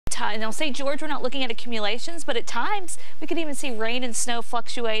Utah. And now St. George, we're not looking at accumulations, but at times we could even see rain and snow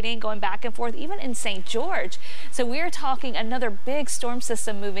fluctuating, going back and forth, even in St. George. So we are talking another big storm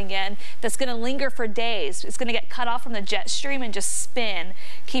system moving in that's going to linger for days. It's going to get cut off from the jet stream and just spin,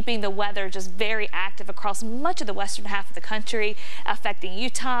 keeping the weather just very active across much of the western half of the country, affecting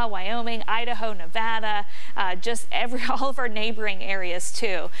Utah, Wyoming, Idaho, Nevada, all of our neighboring areas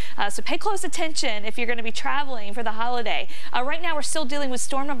too. So pay close attention if you're going to be traveling for the holiday. Right now we're still dealing with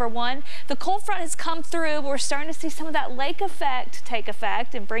storm number 1. The cold front has come through, but we're starting to see some of that lake effect take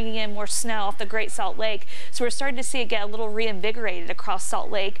effect and bringing in more snow off the Great Salt Lake. So we're starting to see it get a little reinvigorated across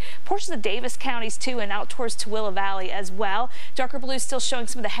Salt Lake, portions of Davis counties too, and out towards Tooele Valley as well. Darker blue still showing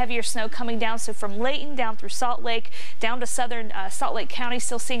some of the heavier snow coming down. So from Layton down through Salt Lake, down to southern Salt Lake County,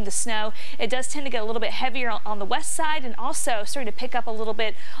 still seeing the snow. It does tend to get a little bit heavier on the west side, and also starting to pick up a little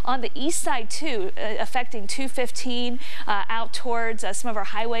bit on the east side too, affecting 215 out towards some of our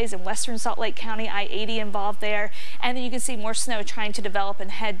highways in western Salt Lake County, I-80 involved there. And then you can see more snow trying to develop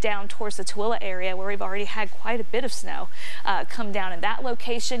and head down towards the Tooele area, where we've already had quite a bit of snow come down in that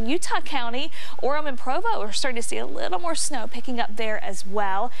location. Utah County, Orem and Provo, we're starting to see a little more snow picking up there as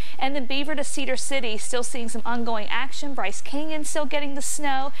well. And then Beaver to Cedar City, still seeing some ongoing action. Bryce Canyon still getting the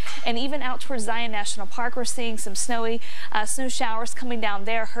snow, and even out towards Zion National Park, we're seeing some snow showers coming down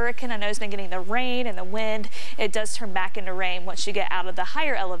there. Hurricane, I know, has been getting the rain and the wind. It does turn back into rain once you get out of the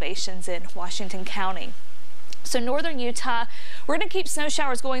higher elevations in Washington County. So northern Utah, we're going to keep snow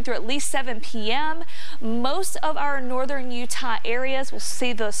showers going through at least 7 p.m. Most of our northern Utah areas will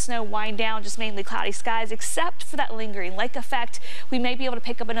see the snow wind down, just mainly cloudy skies, except for that lingering lake effect. We may be able to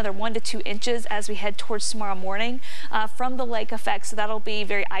pick up another 1 to 2 inches as we head towards tomorrow morning from the lake effect, so that'll be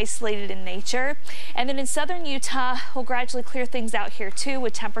very isolated in nature. And then in southern Utah, we'll gradually clear things out here too,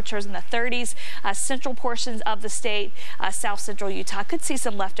 with temperatures in the 30s. Central portions of the state, south central Utah, could see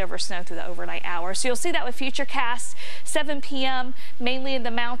some leftover snow through the overnight hours. So you'll see that with future cast 7 p.m. mainly in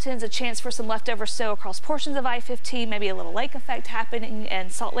the mountains, a chance for some leftover snow across portions of I-15, maybe a little lake effect happening in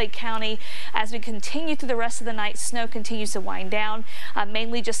Salt Lake County. As we continue through the rest of the night, snow continues to wind down,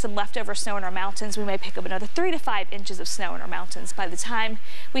 mainly just some leftover snow in our mountains. We may pick up another 3 to 5 inches of snow in our mountains by the time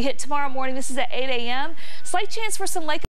we hit tomorrow morning. This is at 8 a.m. Slight chance for some lake